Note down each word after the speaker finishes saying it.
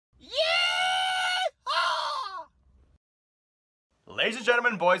Ladies and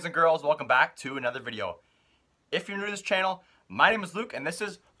gentlemen, boys and girls, welcome back to another video. If you're new to this channel, my name is Luke and this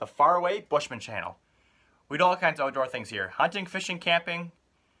is the Faraway Bushman channel. We do all kinds of outdoor things here. Hunting, fishing, camping,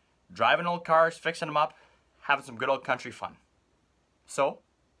 driving old cars, fixing them up, having some good old country fun. So,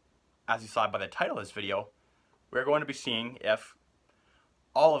 as you saw by the title of this video, we're going to be seeing if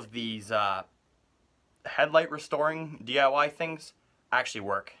all of these headlight restoring DIY things actually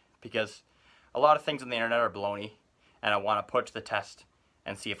work. Because a lot of things on the internet are baloney, and I want to put it to the test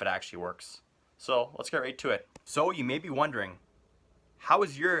and see if it actually works. So let's get right to it. So you may be wondering, how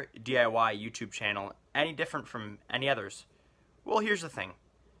is your DIY YouTube channel any different from any others? Well, here's the thing.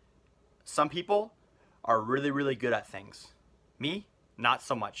 Some people are really good at things. Me, not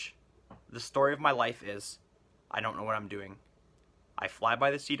so much. The story of my life is, I don't know what I'm doing. I fly by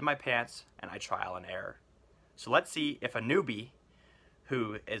the seat of my pants and I trial and error. So let's see if a newbie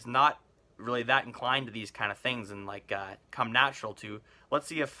who is not really that inclined to these kind of things and come natural to, let's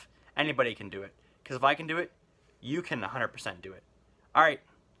see if anybody can do it. Because if I can do it, you can 100% do it. Alright,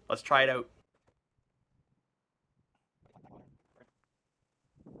 let's try it out.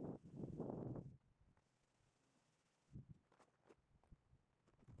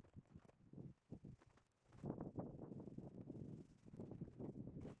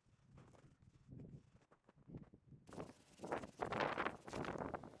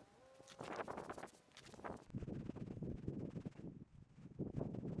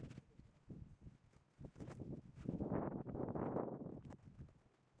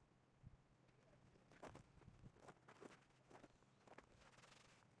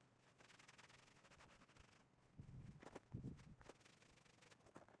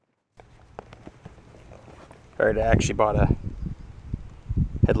 Alright, I actually bought a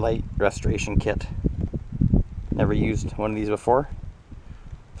headlight restoration kit. Never used one of these before.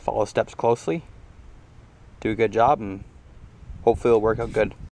 Follow steps closely, do a good job, and hopefully it'll work out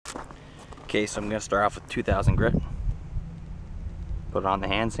good. Okay, so I'm going to start off with 2000 grit. Put it on the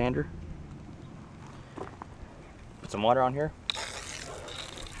hand sander. Put some water on here.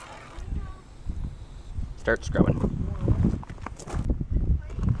 Start scrubbing.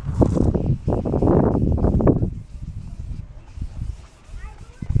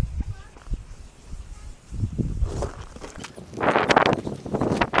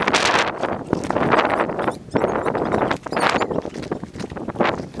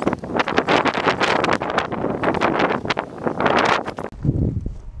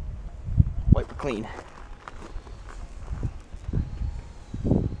 Clean.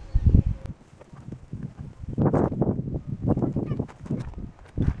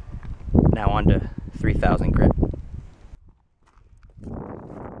 Now on to 3000 grit.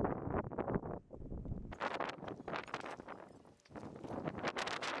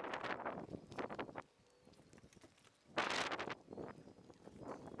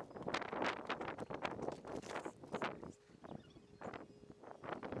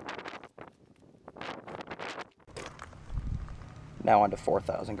 Now on to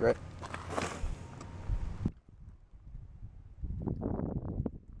 4000 grit.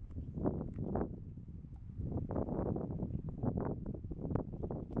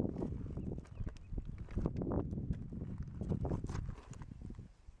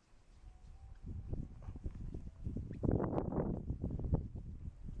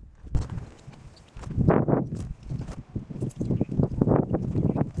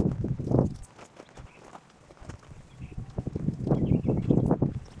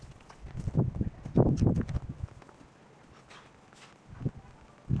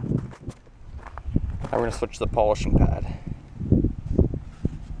 Now we're going to switch to the polishing pad.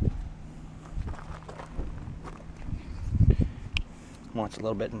 Watch a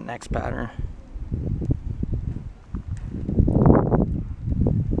little bit in the next pattern.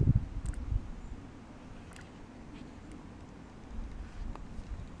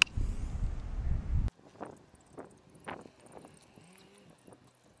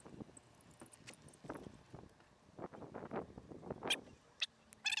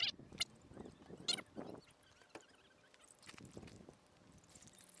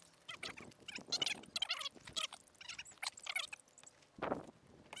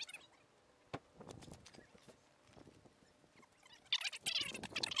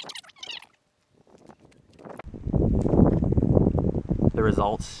 The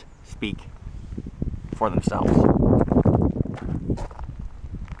results speak for themselves.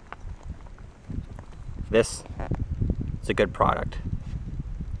 This is a good product.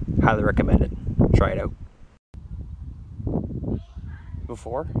 Highly recommend it. Try it out.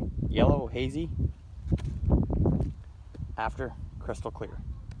 Before, yellow, hazy. After, crystal clear.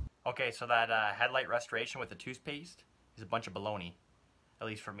 Okay, so that headlight restoration with the toothpaste is a bunch of baloney. at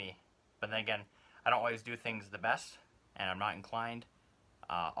least for me. But then again, I don't always do things the best, and I'm not inclined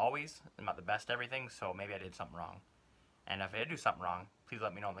always. I'm not the best at everything, so maybe I did something wrong. And if I did do something wrong, please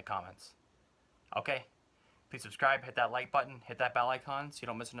let me know in the comments. Okay, please subscribe, hit that like button, hit that bell icon so you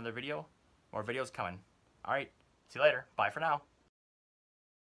don't miss another video. More videos coming. Alright, see you later. Bye for now.